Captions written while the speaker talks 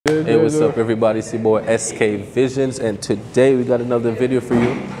Hey, what's up, everybody? It's your boy SK Visions, and today we got another video for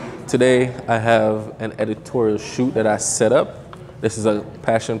you. Today I have an editorial shoot that I set up. This is a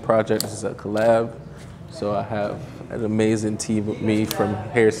passion project. This is a collab. So I have an amazing team with me, from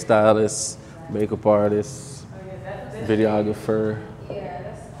hairstylists, makeup artists, videographer.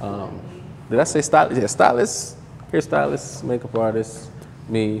 Did I say stylist? Yeah, stylist, hairstylist, makeup artist,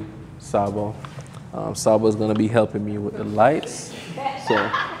 me, Sabo. Sabo is gonna be helping me with the lights.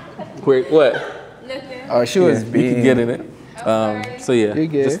 So, wait, what? Nothing. Oh, she was being. You can get in it. So yeah,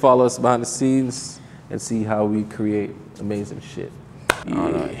 just follow us behind the scenes and see how we create amazing shit.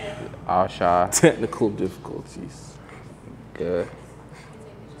 Yeah. All shy. Technical difficulties. Good.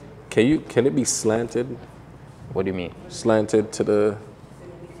 Can it be slanted? What do you mean? Slanted to the,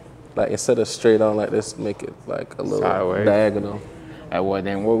 like, instead of straight on like this, make it like a little Sideways. diagonal. Well,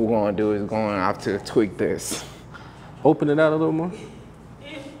 then what we're gonna do is going to have to tweak this. Open it out a little more.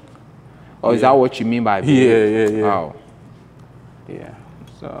 Oh, is that what you mean by big? Yeah. Oh. Yeah.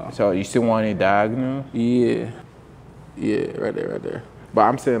 So you still want it diagonal? Yeah. Yeah, right there. But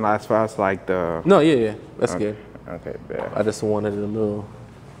I'm saying as far as like the. No, yeah. That's good. Okay, bad. I just wanted a little,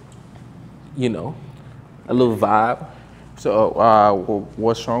 a little vibe. So,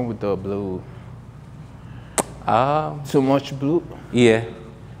 what's wrong with the blue? Too much blue? Yeah.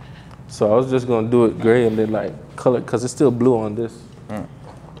 So I was just gonna do it gray and then like color, cause it's still blue on this.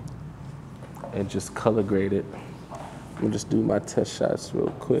 And just color grade it. Let me just do my test shots real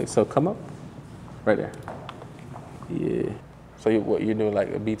quick. So come up, right there. Yeah. So you're doing,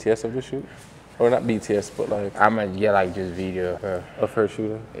 like a BTS of the shoot? Or not BTS, but like. I'm gonna get like just video of her. Of her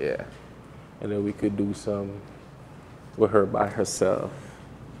shooting? Yeah. And then we could do some with her by herself.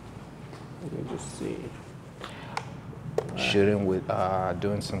 Let me just see. Shooting with,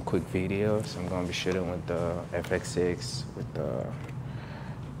 doing some quick videos. I'm gonna be shooting with the FX6, with the,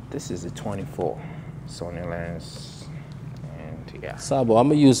 this is the 24 Sony lens, and yeah. Sabo, I'm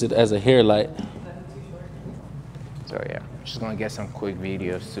gonna use it as a hair light. So yeah, just gonna get some quick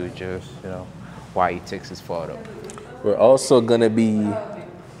videos to just, while he takes his photo. We're also gonna be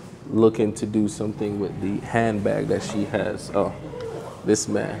looking to do something with the handbag that she has. Oh, this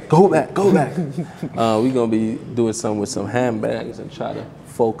man. Go back. We're gonna be doing something with some handbags and try to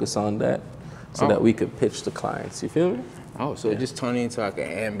focus on that so that we could pitch the clients. You feel me? Oh, so just turn it into like a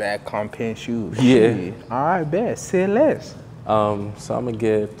handbag, campaign shoes. Yeah. All right, bet. Say less. So I'm gonna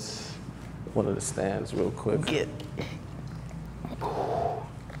get one of the stands real quick.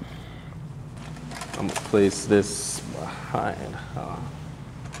 I'm gonna place this behind.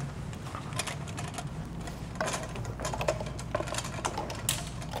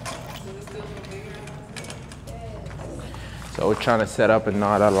 So we're trying to set up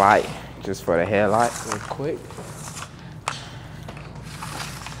another light just for the headlight real quick.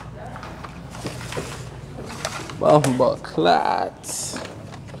 Bumble clots.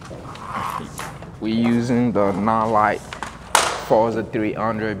 We're using the non-light Forza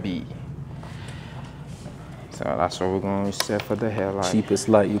 300B. So that's what we're going to set for the headlight. Cheapest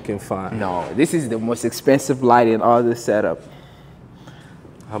light you can find. No, this is the most expensive light in all the setup.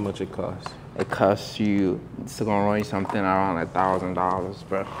 How much it costs? It costs you, it's gonna run you something around $1,000,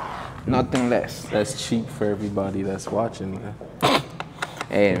 bro. Nothing less. That's cheap for everybody that's watching, man.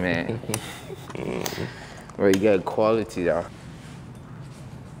 Hey, man. Well, you get quality though.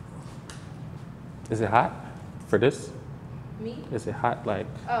 Is it hot for this? Me? Is it hot like?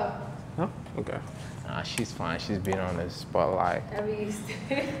 Oh. No? Okay. Nah, she's fine. She's been on the spotlight. I've been used to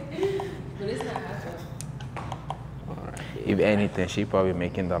it. But it's not hot though. If anything, she probably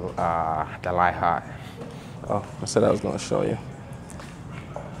making the light hot. Oh, I said I was gonna show you.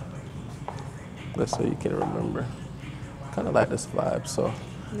 That's so you can remember. Kind of like this vibe. So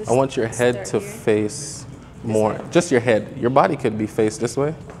I want your head to face more. Just your head. Your body could be faced this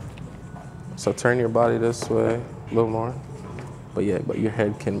way. So turn your body this way a little more. But yeah, but your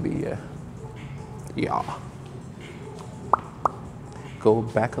head can be, yeah. Go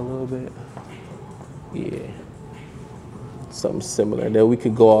back a little bit. Yeah. Something similar. Then we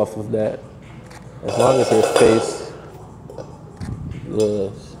could go off of that. As long as your face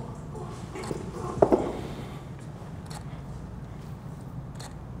looks.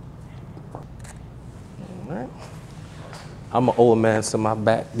 Alright. I'm an old man, so my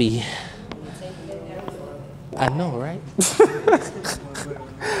back be. I know, right?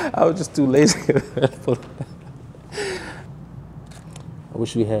 I was just too lazy. I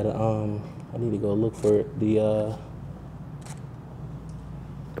wish we had I need to go look for the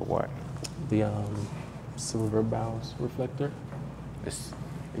what? The silver bounce reflector. Is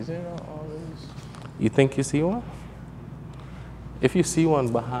it all this? You think you see one? If you see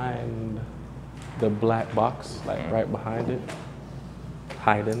one behind the black box, like right behind it,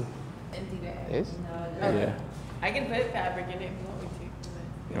 hiding. Empty bag. This? Yeah. I can put fabric in it if you want me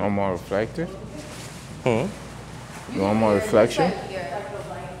to. You want more reflector? Hmm. You want more reflection? Yeah.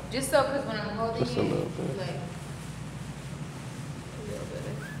 Just so, because when I'm holding Just a little bit. like, a little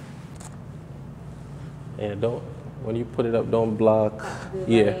bit. Yeah, don't, when you put it up, don't block.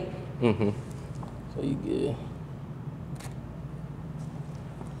 Yeah. Mm-hmm. So you good.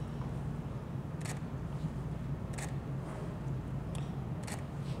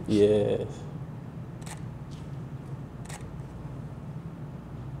 Yes.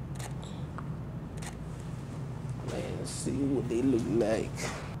 Man, let's see what they look like.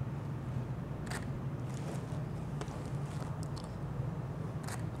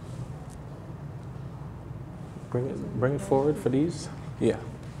 Bring it forward for these. Yeah,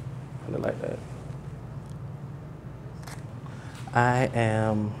 kind of like that. I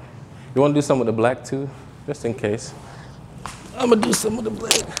am. You want to do some with the black too, just in case. I'm gonna do some with the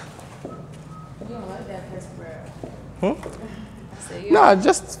black. You don't like that first square. Hmm? So you Nah,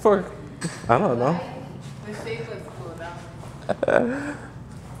 just for. I don't know. the shape looks cool though.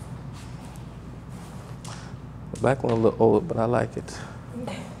 The black one a little old, but I like it.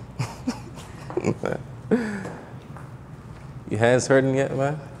 Your hands hurting yet,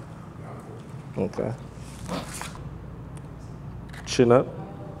 man? Okay. Chin up.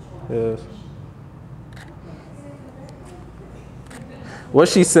 Yes.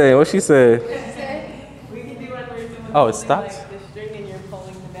 What's she saying? What she say? We can do what we're doing. Oh, it stops? Like the string and you're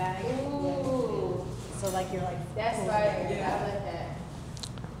pulling the bag. Ooh. So like you're like That's fire. Yeah, I like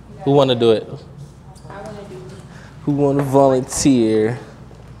that. Who want to do it? I want to do. Who want to volunteer?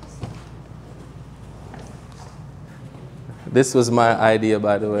 This was my idea,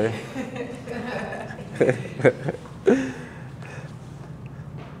 by the way.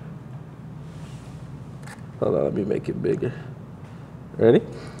 Hold on, let me make it bigger. Ready?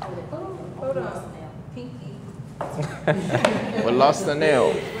 Hold on. Pinky. We lost the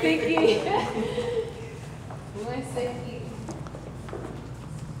nail. Pinky. One second.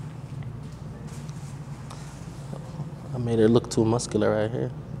 I made her look too muscular right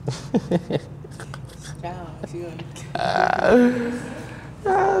here. Damn.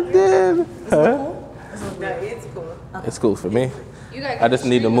 Huh? It's cool. It's cool for me. You got I just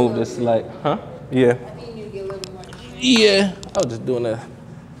need to move this like, huh? Yeah. I think you need to get a little bit more. Yeah. I was just doing a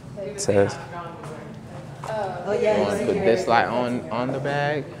test. oh You yeah. want to put this light on the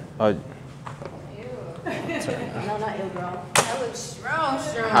bag? Or No, not ill girl. That looks strong.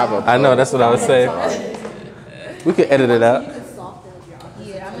 have a I know, that's what I was saying. We could edit it out. You can soften your arm.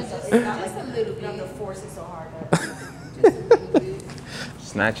 Yeah, I'm just It's not just like a little you don't have bit. to force it so hard. Just a little bit.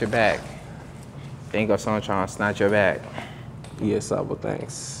 snatch it back. Think of someone trying to snatch your bag. Yes, Sabo,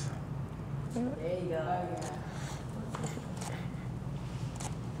 thanks. There you go.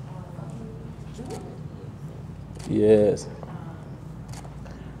 Yes.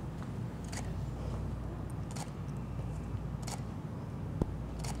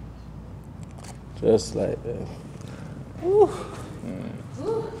 Just like that.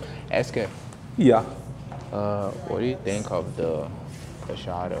 Esker, Yeah. what do you think of the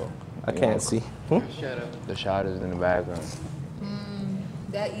shadow? I can't see. Hmm? The shadows in the background.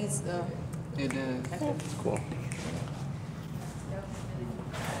 That eats the. Cool.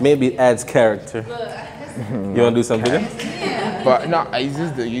 Maybe it adds character. You want to do something? But no, is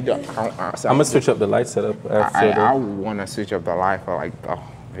this the you don't? I'm gonna switch up the light setup after. I the- want to switch up the light for like the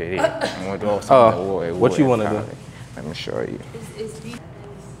video. I'm gonna do something what you wanna do? Let me show you.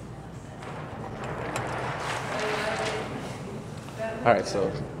 All right,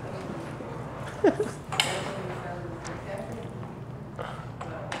 so.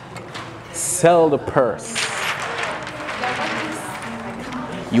 Sell the purse.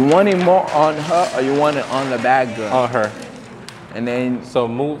 You want it more on her or you want it on the bag girl? On her. And then So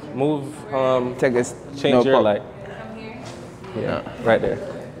move, take a change your light. Yeah. Right there.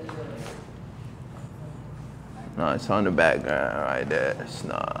 No, it's on the background right there. It's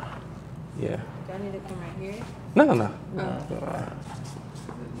not. Yeah. Do I need to come right here? No.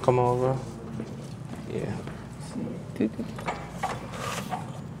 Come over. Yeah.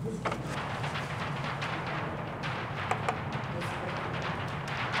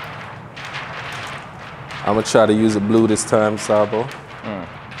 I'm gonna try to use a blue this time, Sabo.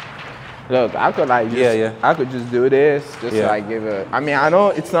 Look, I could like just, Yeah. I could just do this, just Yeah. like give it. I mean, I know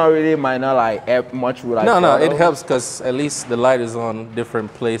it's not really might not like help much with like. No, it photos. helps because at least the light is on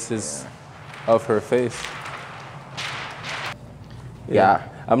different places of her face. Yeah.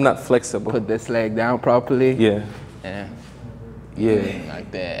 I'm not flexible. Put this leg down properly. Yeah. Yeah. Yeah,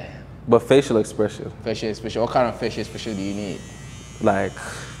 Like that. but facial expression, Facial expression. What kind of facial expression do you need? like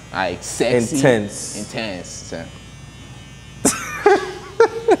Like sexy? intense. Intense.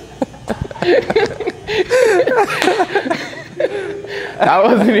 That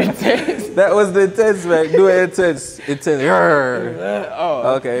wasn't intense. That was the intense, man. Do it intense. Intense.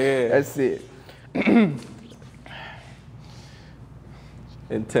 Oh, Okay, yeah. that's it.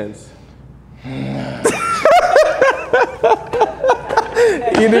 Intense. You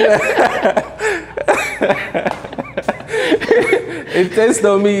do that. Intense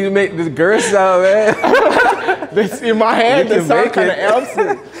don't mean you make the girl sound, man. This in my head, You the can sound make kind of it. helps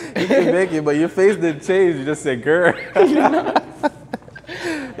it. You can make it, but your face didn't change. You just said girl.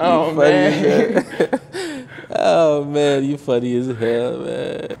 Oh Funny as man. hell. Oh man, you funny as hell,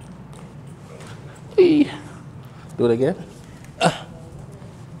 man. Do it again.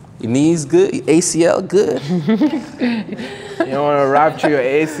 Your knees good, your ACL good. You don't want to rupture your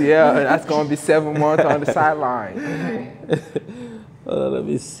ACL, and that's gonna be 7 months on the sideline. Hold on, let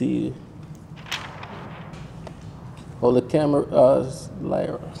me see. Hold the camera,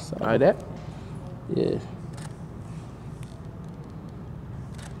 light. Like that? Yeah.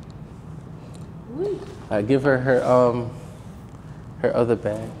 I give her her other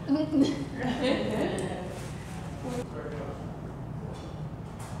bag.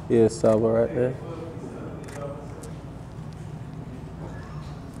 Yeah, Saba right there.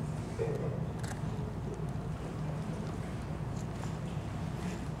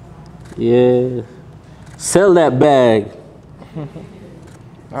 Yeah. Sell that bag.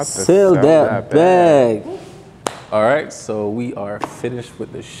 Sell that bag. All right, so we are finished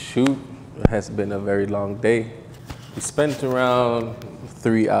with the shoot. It has been a very long day. We spent around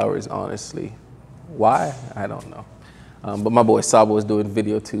 3 hours, honestly. Why? I don't know. But my boy Saba was doing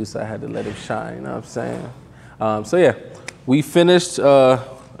video too, so I had to let him shine, you know what I'm saying? So yeah, we finished.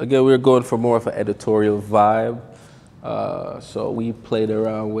 Again, we were going for more of an editorial vibe. So we played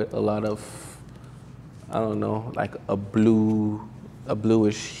around with a lot of, I don't know, like a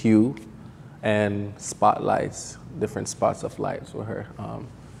bluish hue and spotlights, different spots of lights with her.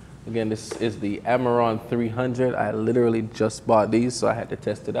 Again, this is the Amaron 300. I literally just bought these, so I had to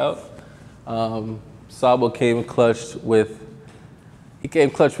test it out. Sabo came clutch with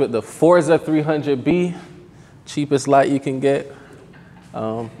the Forza 300B, cheapest light you can get.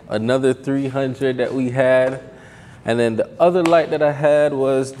 Another 300 that we had. And then the other light that I had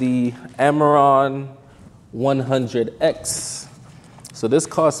was the Amaron 100X. So this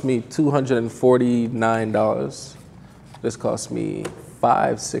cost me $249. This cost me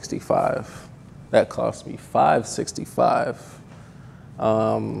 $565. That cost me $565.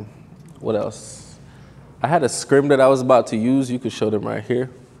 What else? I had a scrim that I was about to use. You could show them right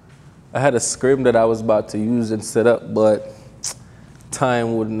here. I had a scrim that I was about to use and set up, but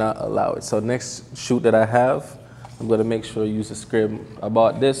time would not allow it. So next shoot that I have, I'm gonna make sure I use a scrim. I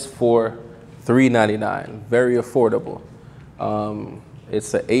bought this for $3.99, very affordable.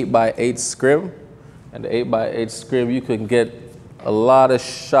 It's an 8x8 scrim, and the 8x8 scrim, you can get a lot of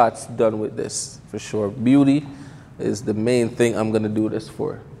shots done with this, for sure. Beauty is the main thing I'm gonna do this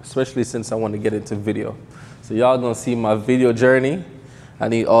for, especially since I wanna get into video. So y'all gonna see my video journey. I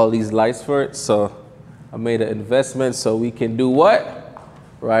need all these lights for it, so I made an investment so we can do what?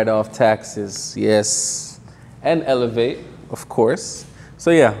 Write off taxes, yes. And elevate, of course. So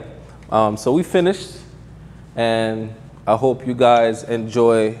yeah, so we finished, and I hope you guys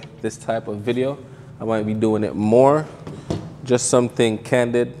enjoy this type of video. I might be doing it more, just something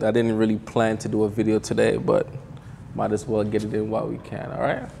candid. I didn't really plan to do a video today, but might as well get it in while we can, all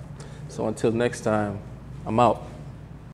right? So until next time, I'm out.